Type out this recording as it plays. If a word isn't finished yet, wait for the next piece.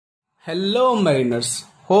Hello mariners,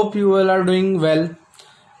 hope you all are doing well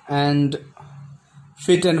and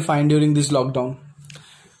fit and fine during this lockdown.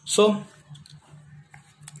 So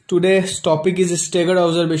today's topic is staggered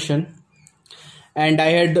observation, and I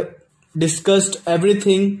had discussed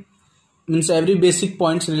everything, means every basic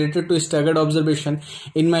points related to staggered observation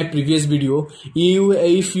in my previous video.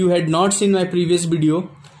 If you had not seen my previous video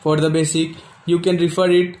for the basic, you can refer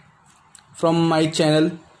it from my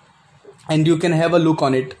channel and you can have a look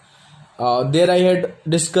on it. There I had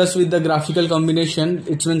discussed with the graphical combination.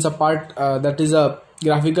 It means a part that is a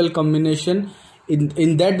graphical combination.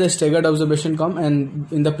 In that the staggered observation come,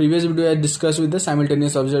 and in the previous video I discussed with the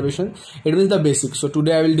simultaneous observation. It means the basic. So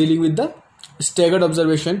today I will dealing with the staggered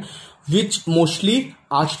observation, which mostly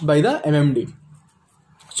asked by the MMD.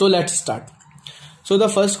 So let's start. So the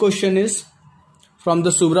first question is from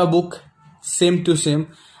the Subra book, same to same.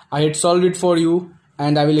 I had solved it for you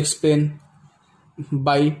and I will explain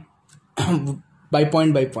by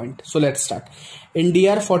point by point. So let's start. In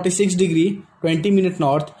DR 46 degree 20 minute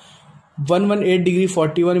north, 118 degree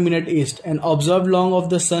 41 minute east, an observed long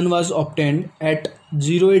of the sun was obtained at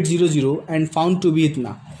 0800 and found to be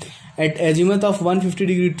Itna. At azimuth of 150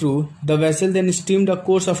 degree true, the vessel then steamed a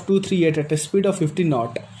course of 238 at a speed of 50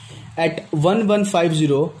 knot. At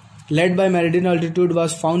 1150, led by meridian altitude,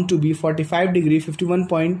 was found to be 45 degree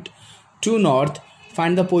 51.2 north.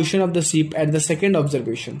 Find the position of the ship at the second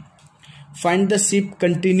observation. Find the ship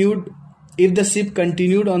continued. If the ship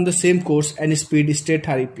continued on the same course and speed, state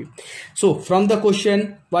REP. So from the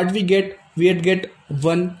question, what we get? We had get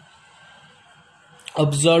one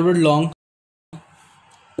observed long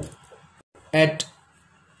at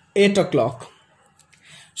 8 o'clock.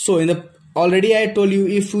 So in the already I told you,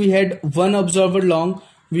 if we had one observed long,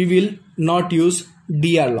 we will not use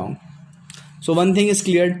DR long. So one thing is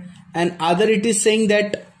cleared, and other it is saying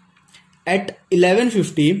that at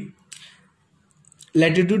 1150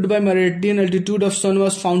 latitude by meridian altitude of sun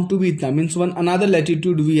was found to be Itna, means another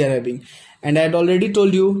latitude we are having. And I had already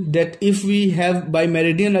told you that if we have by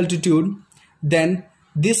meridian altitude, then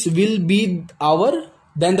this will be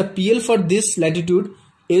then the PL for this latitude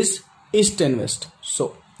is east and west.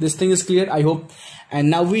 So this thing is clear, I hope. And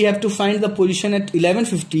now we have to find the position at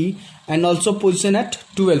 1150 and also position at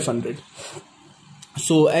 1200.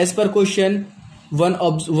 So as per question,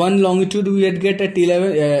 one longitude we had get at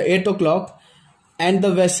 8 o'clock, and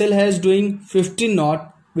the vessel has doing 15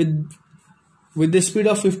 knot with the speed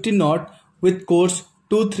of 15 knot with course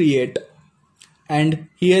 238, and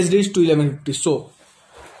he has reached to 1150. So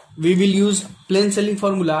we will use plain sailing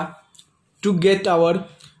formula to get our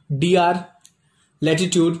DR,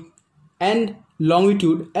 latitude and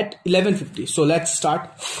longitude at 1150. So let's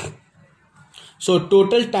start. So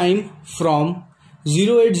total time from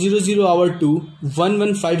 0800 hour to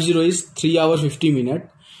 1150 is 3 hours 50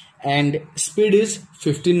 minutes, and speed is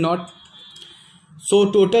 15 knot.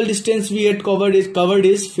 So total distance we had covered is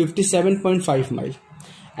 57.5 mile,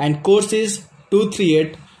 and course is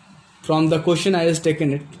 238. From the question I has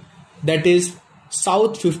taken it, that is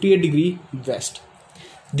south 58 degree west.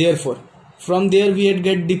 Therefore from there we had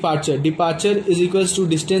get departure. Departure is equals to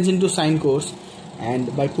distance into sine course,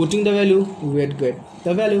 and by putting the value we had get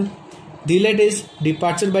the value. Delete is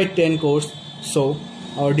departure by 10 course, so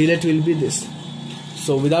our delete will be this.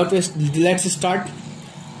 So without waste, let's start.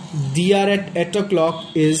 DR at 8 o'clock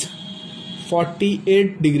is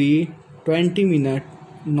 48 degree 20 minute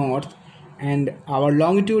north, and our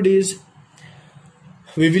longitude is,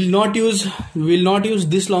 we will not use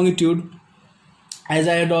this longitude, as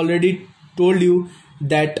I had already told you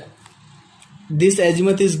that this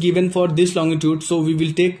azimuth is given for this longitude. So we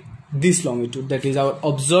will take this longitude, that is our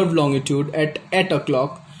observed longitude at 8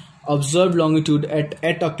 o'clock. Observed longitude at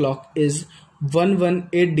 8 o'clock is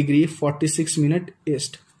 118 degree 46 minute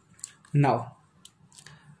east. Now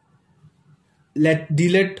let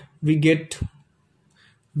delete we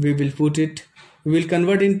will put it, we will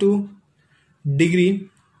convert into degree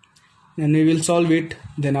and we will solve it.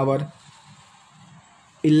 Then our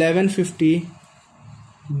 1150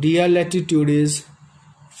 DR latitude is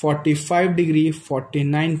 45 degree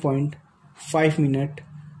 49.5 minute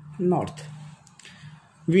north.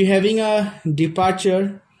 We having a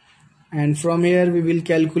departure, and from here we will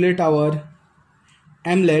calculate our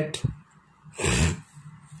MLAT,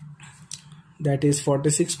 that is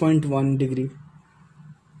 46.1 degree.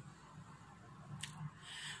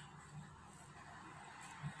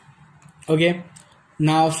 Okay,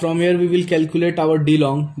 now from here we will calculate our D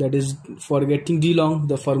long, that is, for getting D long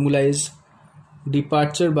the formula is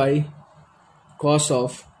departure by cos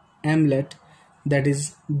of MLAT, that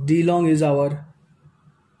is D long is our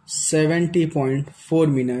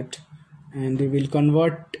 70.4 minute, and we will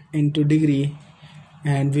convert into degree,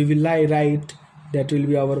 and we will write that will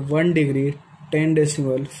be our 1 degree 10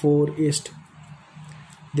 decimal 4 east.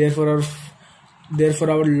 Therefore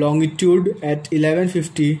our longitude at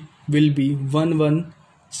 1150 will be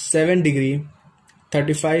 117 degree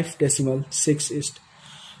 35 decimal 6 east.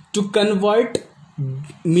 To convert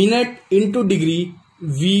minute into degree,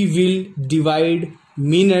 we will divide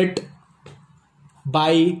minute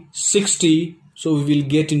by 60, so we will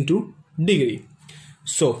get into degree.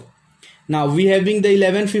 So now we having the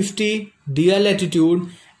 1150 DR latitude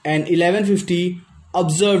and 1150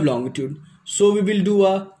 observed longitude, so we will do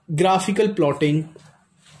a graphical plotting.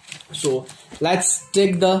 So let's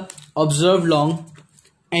take the observed long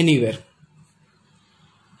anywhere,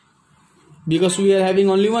 because we are having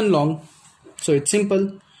only one long, so it's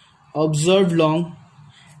simple. Observed long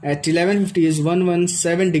at 1150 is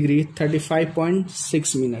 117 degree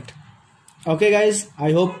 35.6 minute. Okay guys,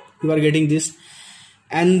 I hope you are getting this.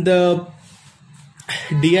 And the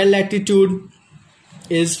DR latitude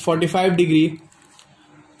is 45 degree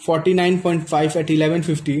 49.5 at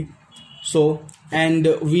 1150. So, and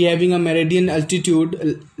we having a meridian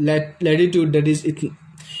altitude latitude, that is it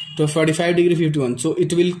to 45 degree 51, so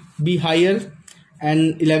it will be higher,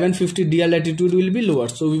 and 1150 DR latitude will be lower.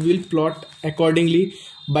 So we will plot accordingly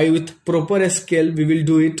with proper scale. We will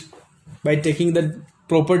do it by taking the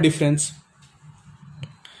proper difference,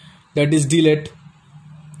 that is DLAT.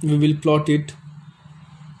 We will plot it.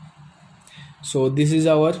 So this is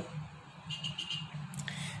our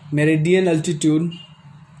meridian altitude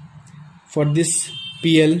for this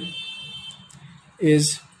PL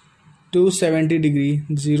is 270 degree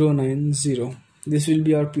 090. This will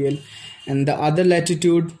be our PL, and the other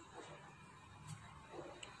latitude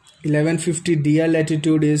 1150 DR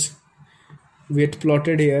latitude is, we had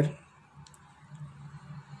plotted here,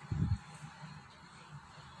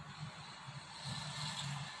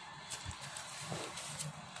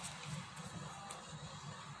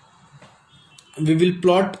 we will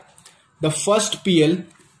plot the first PL.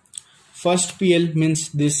 First PL means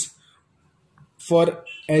this. For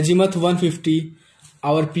azimuth 150,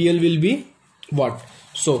 our PL will be what?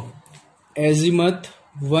 So azimuth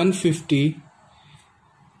 150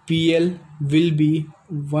 PL will be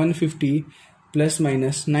 150 plus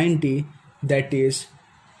minus 90, that is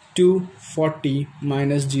 240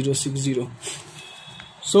 minus 060.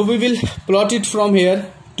 So we will plot it from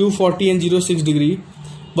here, 240 and 06 degree.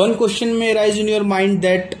 One question may arise in your mind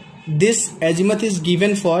that this azimuth is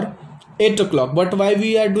given for 8 o'clock, but why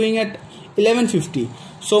we are doing at 1150?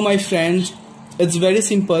 So my friends, it's very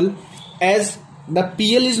simple, as the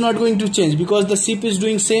PL is not going to change because the ship is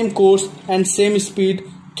doing same course and same speed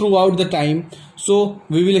throughout the time. So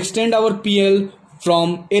we will extend our PL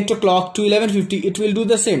from 8 o'clock to 1150. It will do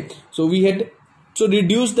the same. So we had to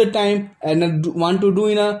reduce the time and want to do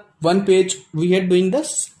in a one page. We had doing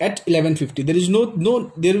this at 1150. There is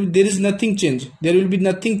there is nothing change. There will be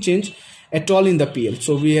nothing change at all in the PL.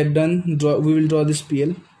 So we had done. We will draw this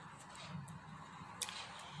PL,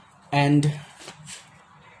 and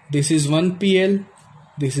this is one PL.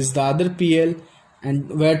 This is the other PL, and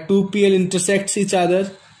where two PL intersects each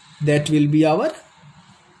other, that will be our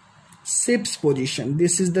ship's position.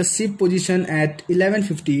 This is the ship position at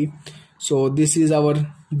 1150. So this is our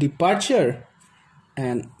departure,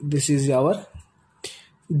 and this is our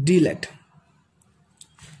DLAT.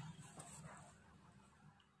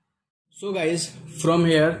 So guys, from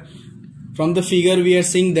here, from the figure, we are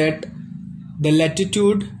seeing that the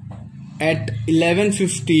latitude at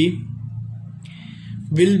 1150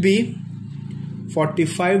 will be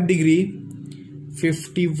 45 degree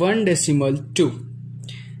 51 decimal 2,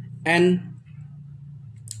 and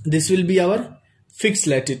this will be our fixed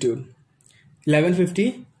latitude.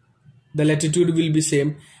 1150, the latitude will be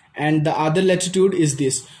same, and the other latitude is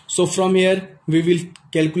this. So from here we will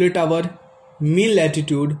calculate our mean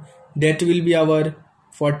latitude, that will be our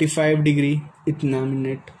 45 degree itna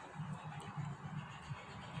minute.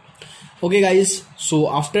 Okay guys, so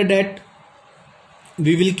after that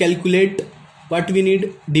we will calculate what we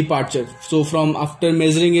need, departure. So from after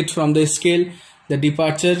measuring it from the scale, the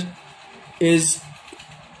departure is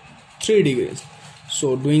 3 degrees.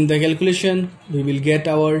 So doing the calculation, we will get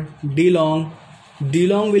our D long. D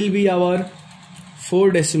long will be our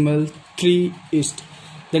 4 decimal 3 east.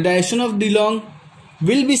 The direction of D long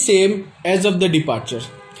will be same as of the departure.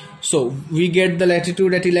 So we get the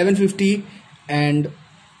latitude at 1150, and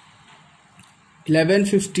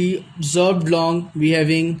 1150 observed long we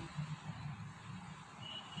having,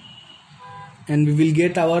 and we will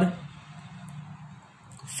get our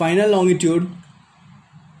final longitude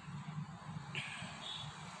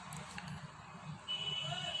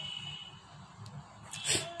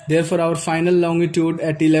Therefore our final longitude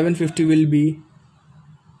at 1150 will be,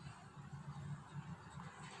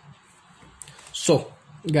 so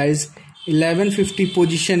guys, 1150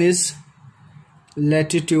 position is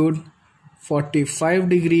latitude 45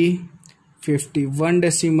 degree 51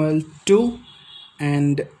 decimal 2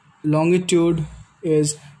 and longitude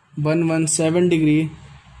is 117 degree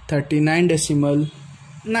 39 decimal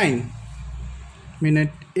 9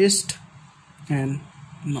 minute east and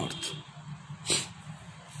north.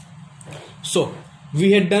 So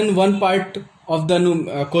we had done one part of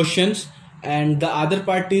the questions, and the other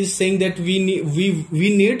part is saying that we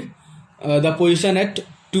need the position at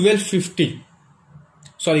 1250.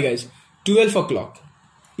 Sorry guys, 12 o'clock.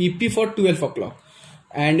 EP for 12 o'clock.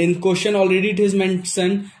 And in question already it is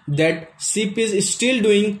mentioned that ship is still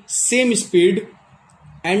doing same speed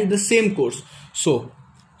and the same course. So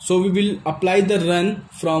we will apply the run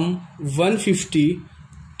from 150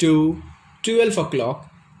 to 12 o'clock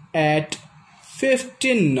at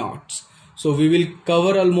 15 knots. So we will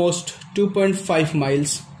cover almost 2.5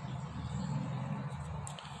 miles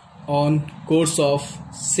on course of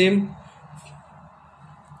same.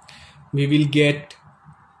 We will get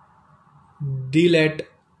deal at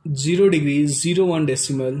 0 degrees 01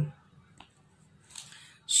 decimal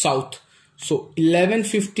south. So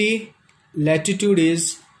 1150 latitude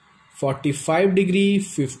is 45 degree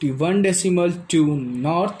 51 decimal 2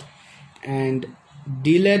 north, and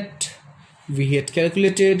deal at we had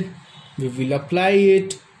calculated, we will apply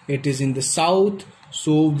it, it is in the south,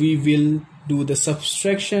 so we will do the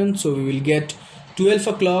subtraction. So we will get 12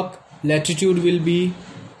 o'clock latitude will be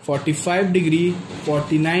 45 degree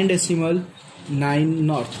 49 decimal 9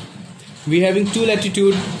 north. We having two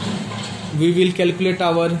latitude, we will calculate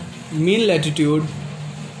our mean latitude.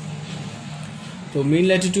 So mean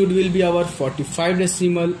latitude will be our 45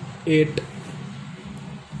 decimal 8,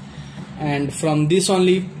 and from this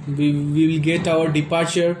only we will get our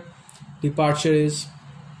departure. Departure is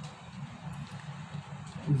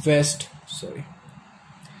west, sorry,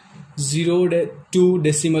 2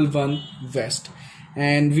 decimal 1 west.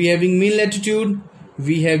 And we having mean latitude,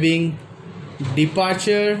 we having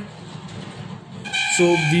departure,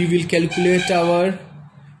 so we will calculate our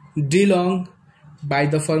d long by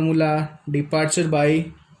the formula departure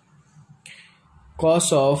by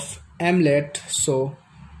cos of mlet. So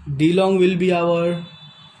d long will be our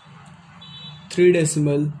 3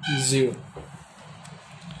 decimal 0.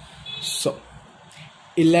 So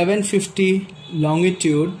 1150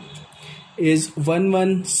 longitude is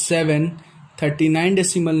 11739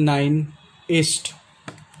 decimal 9 east,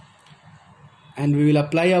 and we will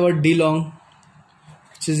apply our d long,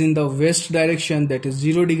 which is in the west direction, that is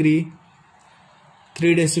 0 degree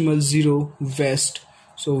 3 decimal 0 west.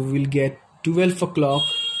 So we will get 12 o'clock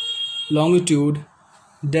longitude,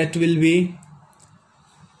 that will be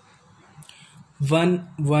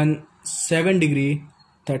 117 degree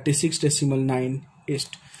 36 decimal 9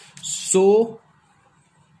 east. So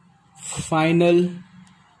final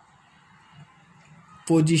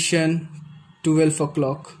position 12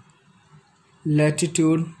 o'clock,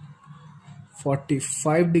 latitude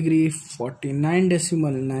 45 degree 49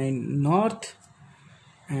 decimal 9 north,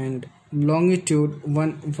 and longitude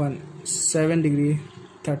 117 degree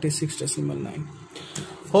 36 decimal 9.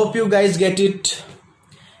 Hope you guys get it,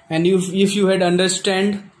 and if you had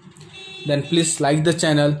understand, then please like the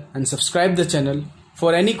channel and subscribe the channel.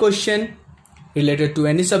 For any question related to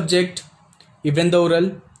any subject, even the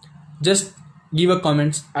oral, just give a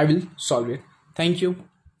comments, I will solve it. Thank you.